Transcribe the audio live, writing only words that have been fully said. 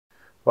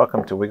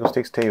Welcome to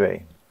Wigglesticks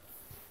TV.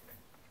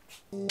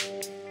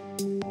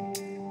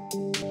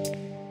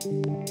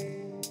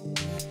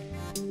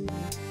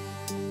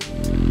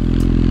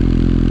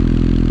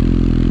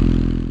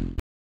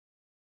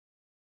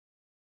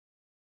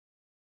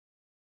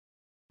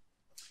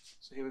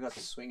 So here we've got the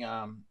swing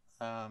arm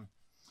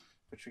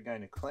which we're going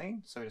to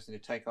clean. So we just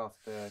need to take off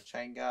the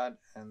chain guard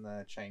and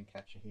the chain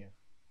catcher here.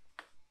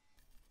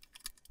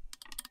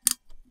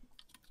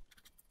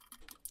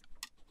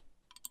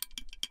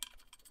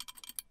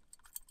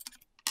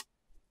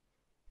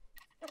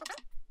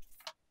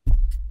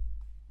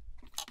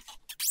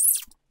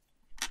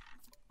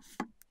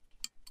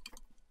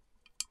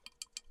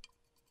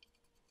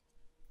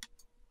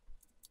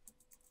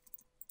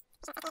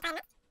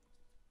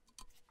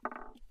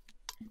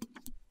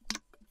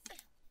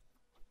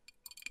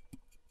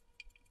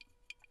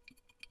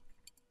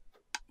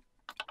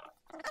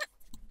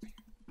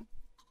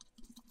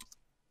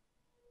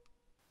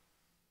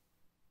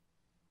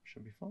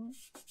 Should be fine.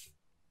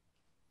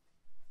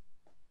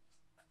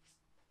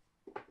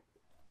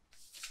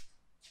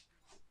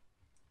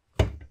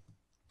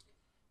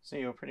 So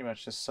you'll pretty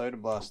much just soda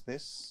blast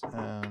this.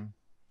 The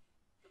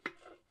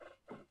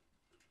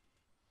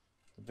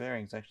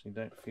bearings actually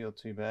don't feel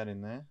too bad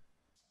in there.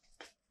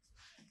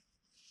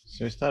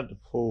 So we started to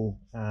pull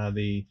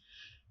the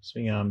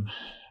swing arm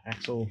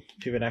axle,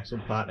 pivot axle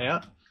part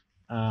out.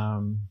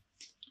 And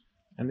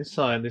this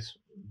side, this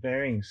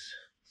bearings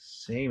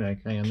seem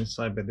okay on this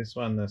side, but this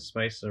one, the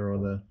spacer or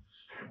the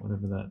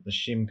whatever that, the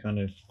shim kind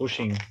of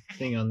bushing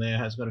thing on there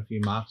has got a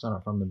few marks on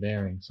it from the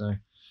bearing. So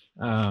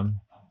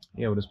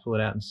yeah, we'll just pull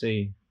it out and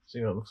see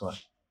what it looks like.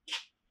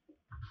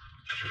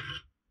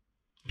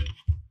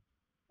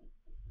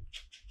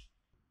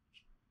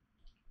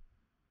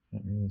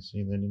 Can't really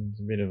see that. It's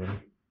a bit of a,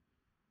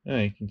 oh,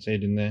 you can see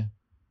it in there,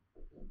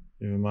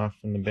 bit of a mark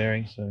from the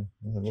bearing. So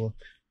we'll have a look,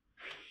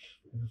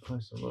 have a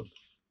closer look.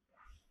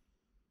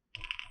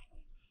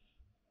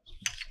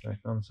 Back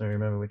on so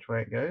remember which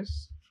way it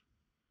goes.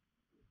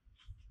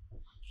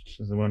 This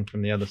is the one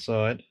from the other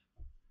side.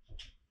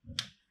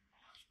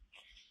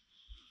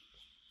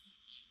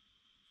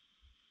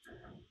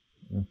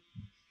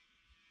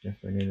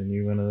 Definitely need a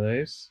new one of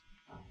those.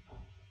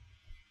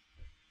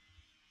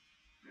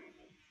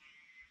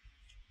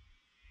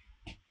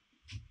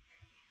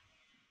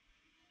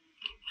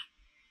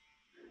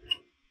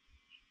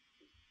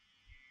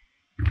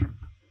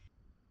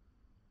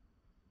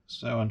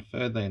 So on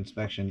further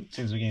inspection,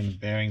 since we're getting the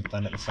bearings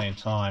done at the same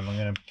time, I'm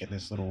going to get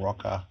this little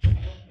rocker,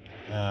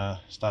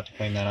 start to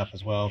clean that up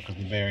as well, because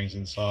the bearings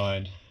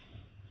inside,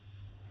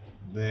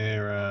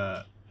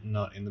 they're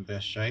not in the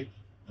best shape.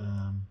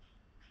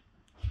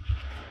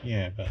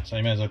 Yeah, but so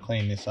you may as well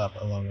clean this up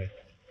along with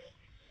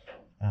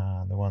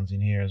the ones in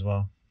here as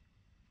well.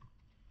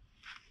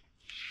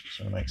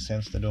 So it makes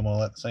sense to do them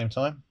all at the same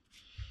time.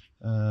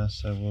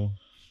 So we'll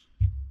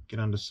get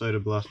under soda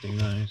blasting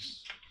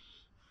those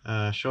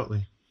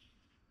shortly.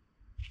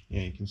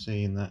 Yeah, you can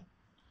see in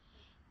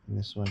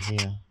this one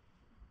here,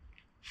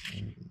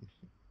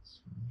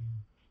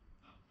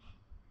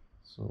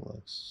 it's all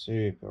like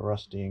super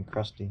rusty and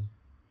crusty.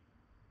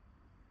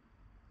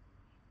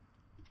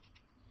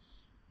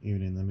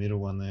 Even in the middle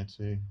one there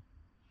too.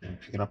 You can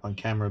pick it up on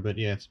camera, but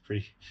yeah, it's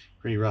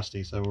pretty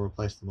rusty, so we'll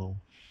replace them all.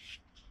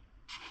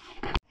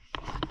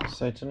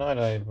 So tonight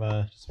I've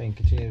just been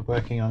continuing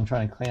working on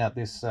trying to clean up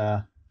this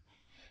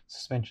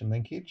suspension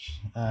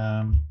linkage.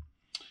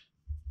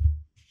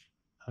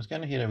 I was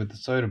going to hit it with the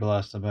soda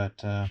blaster, but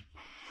thought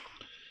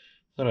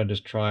I'd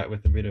just try it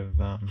with a bit of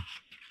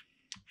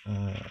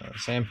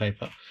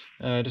sandpaper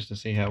just to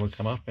see how it would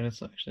come up, and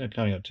it's actually not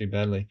coming up too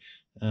badly.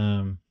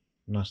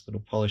 Nice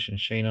little polish and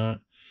sheen on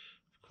it.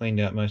 Cleaned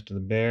out most of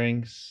the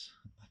bearings.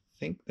 I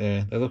think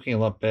they're looking a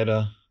lot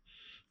better.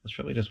 There's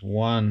probably just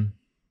one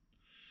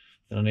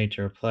that I need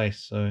to replace,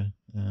 so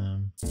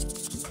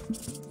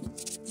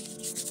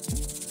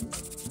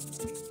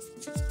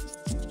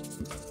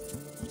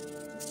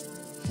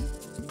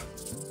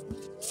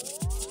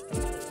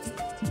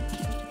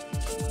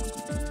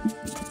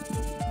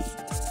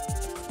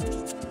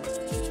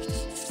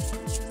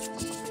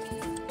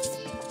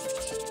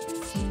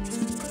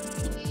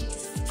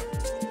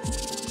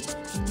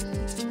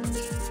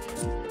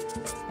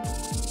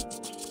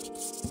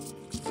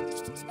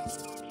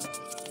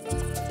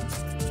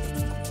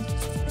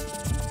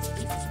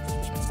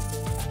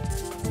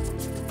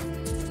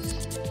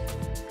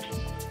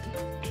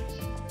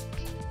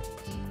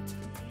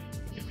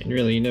and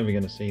really you're never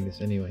going to see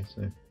this anyway,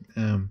 so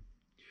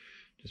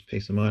just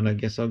peace of mind. I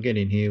guess I'll get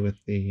in here with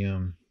the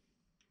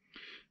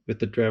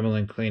Dremel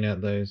and clean out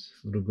those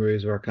little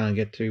grooves where I can't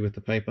get to with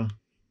the paper,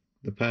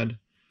 the pad.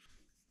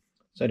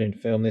 So I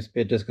didn't film this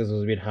bit just because it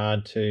was a bit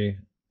hard to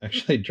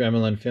actually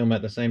Dremel and film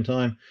at the same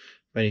time,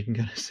 but you can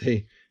kind of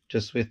see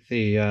just with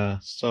the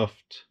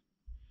soft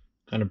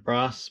kind of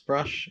brass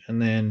brush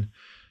and then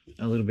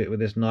a little bit with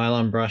this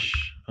nylon brush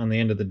on the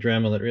end of the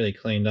Dremel, it really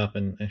cleaned up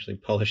and actually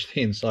polished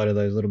the inside of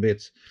those little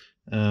bits.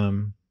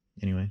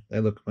 anyway, they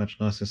look much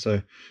nicer.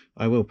 So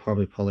I will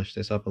probably polish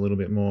this up a little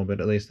bit more, but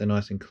at least they're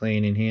nice and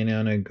clean in here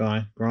now. No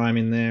grime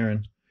in there,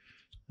 and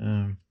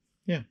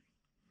yeah,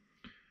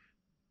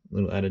 a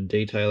little added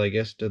detail, I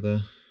guess, to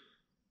the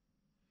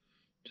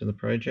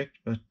project,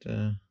 but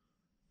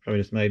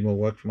probably just made more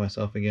work for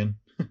myself again.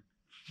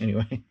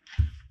 Anyway,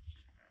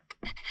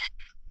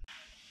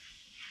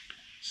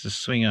 it's the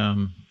swing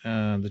arm,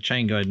 the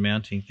chain guide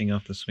mounting thing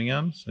off the swing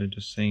arm. So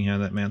just seeing how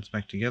that mounts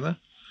back together.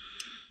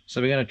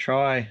 So we're going to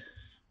try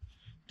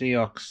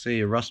DEOX C,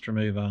 a rust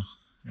remover,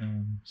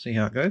 see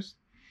how it goes.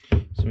 So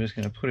I'm just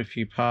going to put a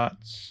few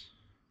parts,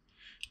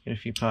 get a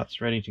few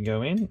parts ready to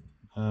go in.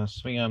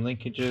 Swing arm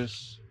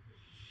linkages.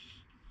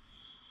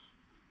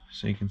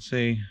 So you can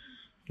see,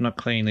 I'm not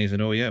cleaning these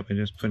at all yet, we're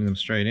just putting them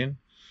straight in.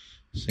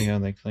 See how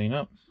they clean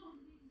up.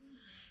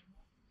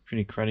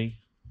 Pretty cruddy.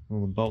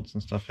 All the bolts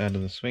and stuff out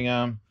of the swing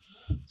arm.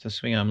 It's a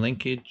swing arm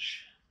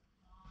linkage.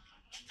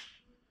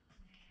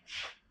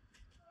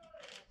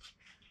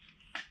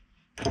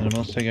 And I'm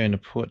also going to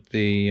put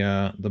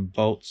the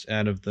bolts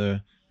out of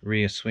the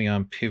rear swing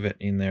arm pivot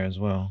in there as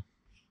well,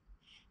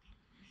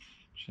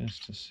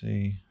 just to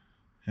see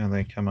how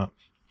they come up.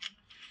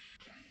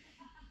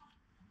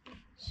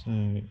 So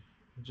let's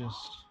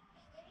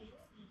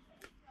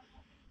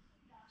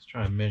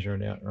try and measure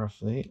it out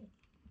roughly.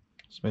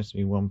 It's supposed to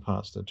be 1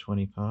 parts to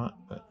 20 part,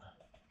 but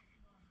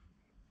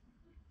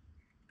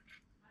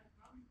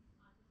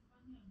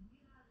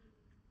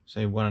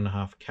say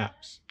 1.5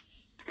 caps.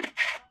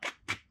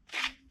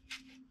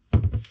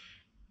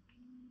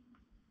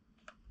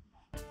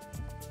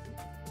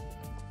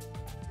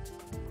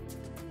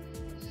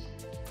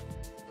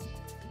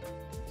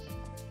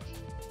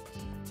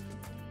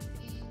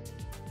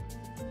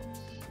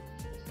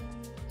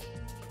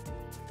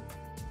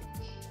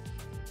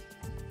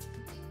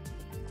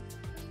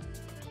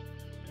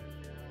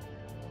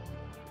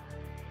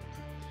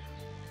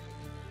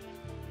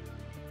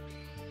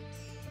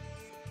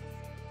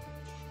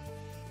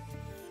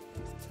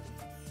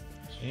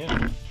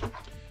 Yeah,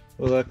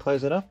 we'll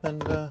close it up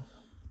and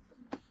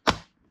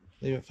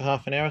leave it for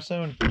half an hour or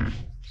so and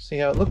see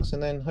how it looks,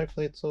 and then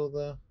hopefully it's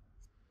all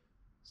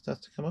starts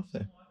to come off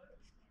there.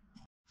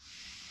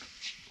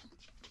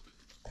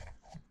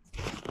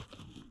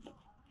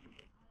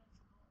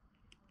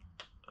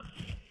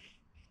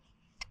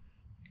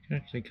 You can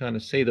actually kind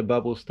of see the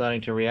bubbles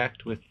starting to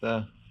react with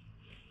the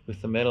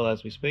metal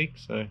as we speak.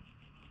 So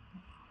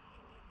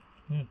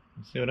yeah,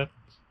 let's see what happens.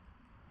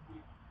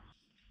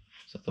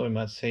 So I thought we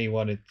might see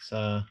what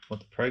the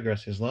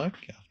progress is like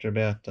after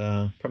about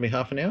probably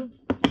half an hour.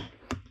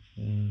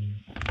 You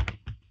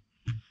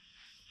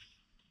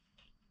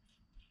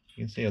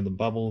can see how the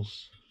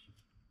bubbles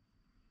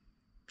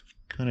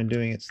kind of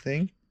doing its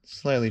thing,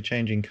 slowly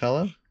changing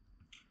color.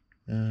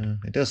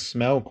 It does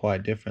smell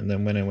quite different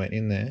than when it went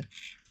in there.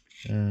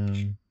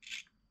 And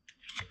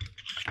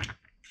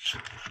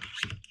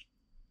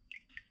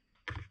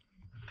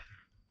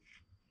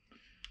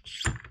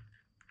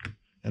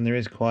there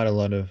is quite a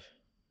lot of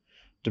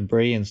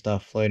debris and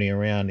stuff floating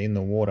around in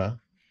the water.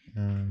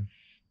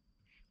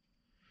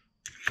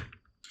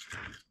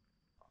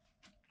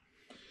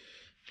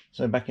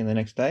 So back in the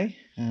next day,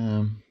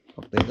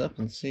 pop these up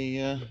and see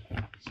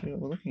what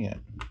we're looking at.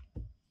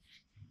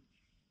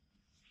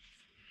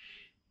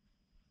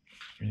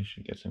 Really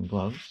should get some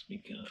gloves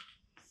because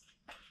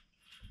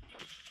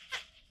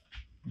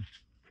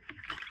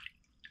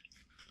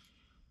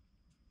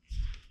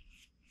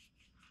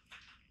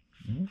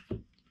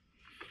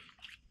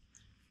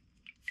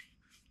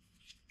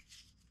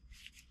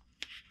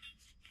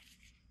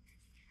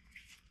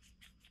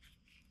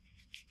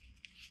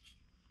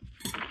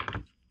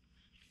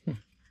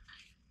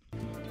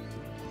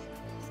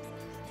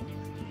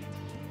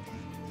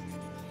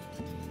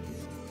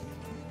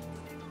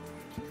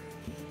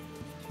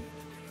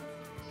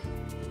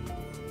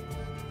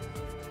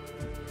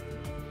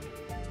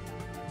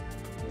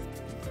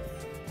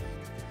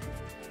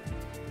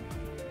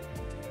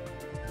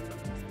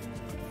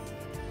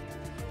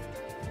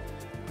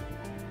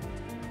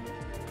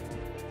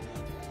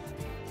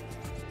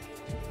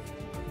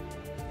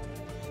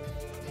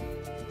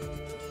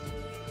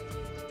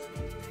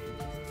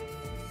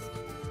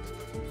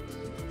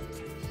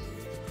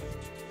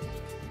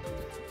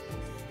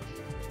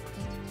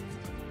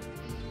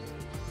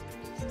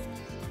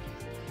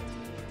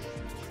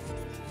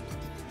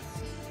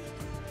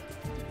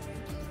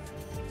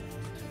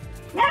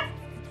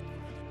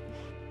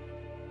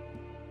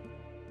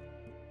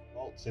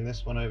bolts in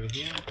this one over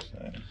here,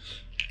 so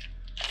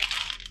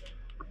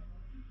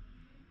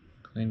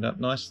cleaned up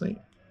nicely.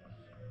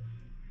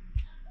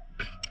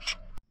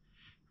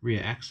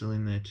 Rear axle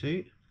in there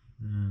too.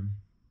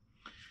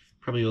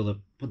 Probably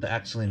put the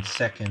axle in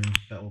second,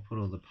 but we'll put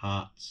all the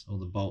parts, all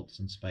the bolts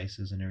and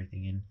spacers and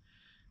everything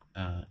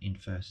in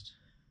first.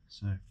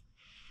 So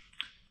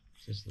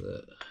this is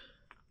the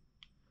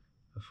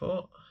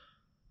before,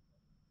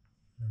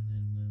 and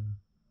then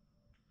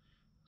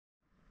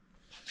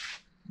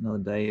another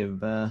day of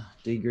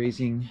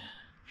degreasing,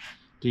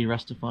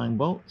 derustifying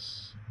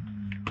bolts,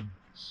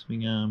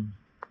 swing arm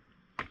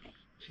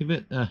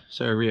pivot,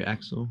 rear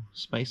axle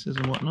spacers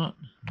and whatnot.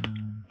 I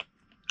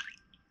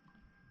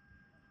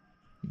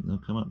think they'll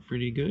come up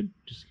pretty good,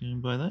 just going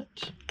by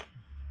that.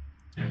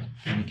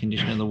 And the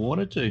condition of the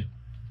water too.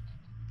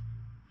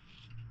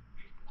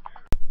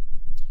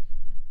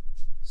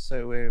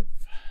 So we've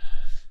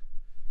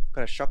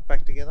got a shock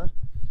back together.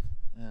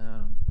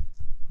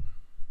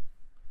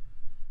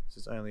 This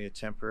is only a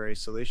temporary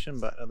solution,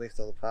 but at least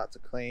all the parts are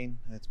clean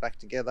and it's back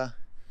together.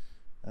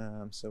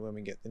 So when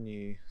we get the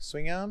new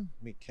swing arm,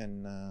 we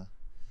can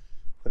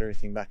put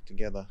everything back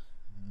together.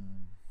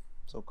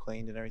 It's all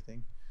cleaned and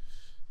everything.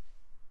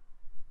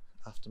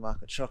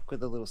 Aftermarket shock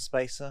with a little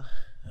spacer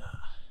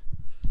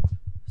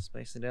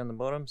down the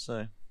bottom, so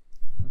it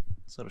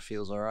sort of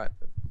feels alright,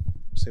 but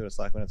we'll see what it's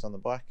like when it's on the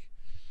bike.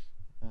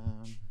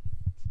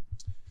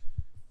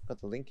 Got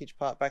the linkage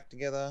part back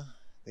together,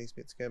 these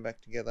bits go back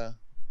together,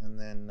 and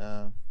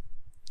then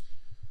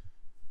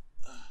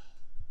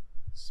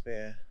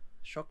spare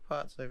shock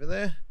parts over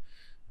there,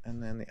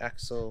 and then the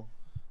axle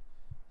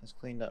is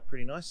cleaned up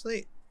pretty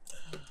nicely.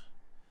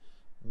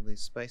 All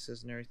these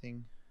spacers and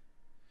everything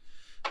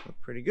look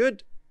pretty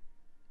good,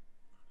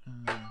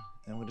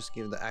 and we'll just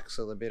give the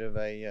axle a bit of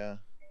a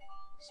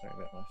sorry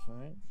about my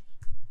phone.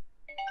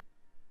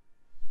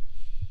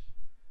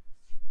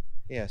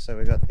 Yeah, so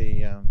we got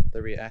the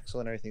rear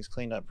axle and everything's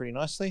cleaned up pretty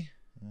nicely.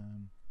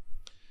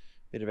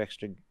 Bit of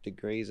extra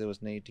degreaser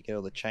was needed to get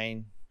all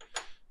the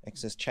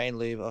excess chain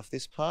lube off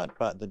this part,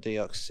 but the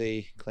DEOX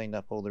C cleaned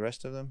up all the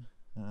rest of them.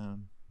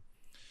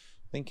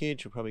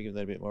 Linkage, we'll probably give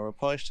that a bit more of a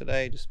polish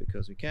today just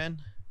because we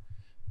can,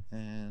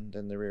 and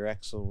then the rear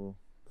axle will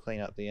clean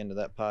up the end of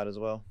that part as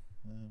well,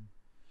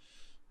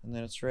 and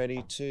then it's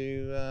ready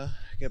to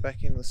go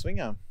back in the swing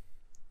arm.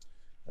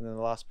 And then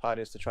the last part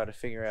is to try to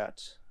figure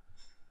out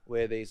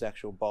where these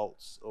actual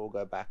bolts all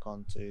go back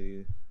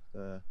onto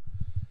the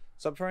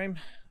subframe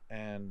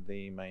and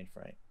the main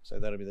frame. So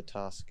that'll be the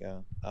task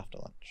after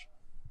lunch.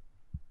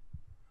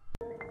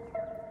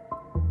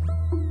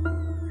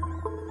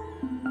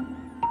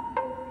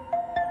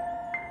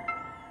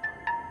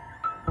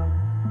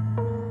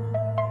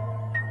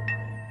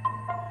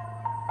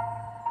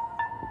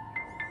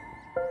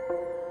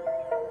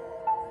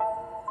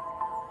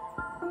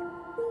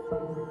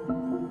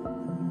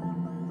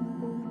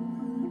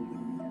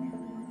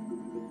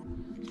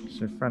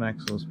 So front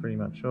axle is pretty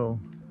much all,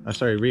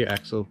 rear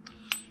axle.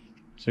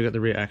 So we got the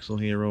rear axle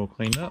here all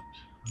cleaned up.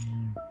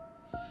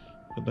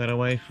 Put that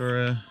away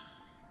for a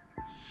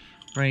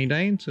rainy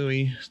day until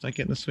we start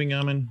getting the swing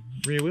arm and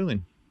rear wheel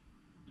in.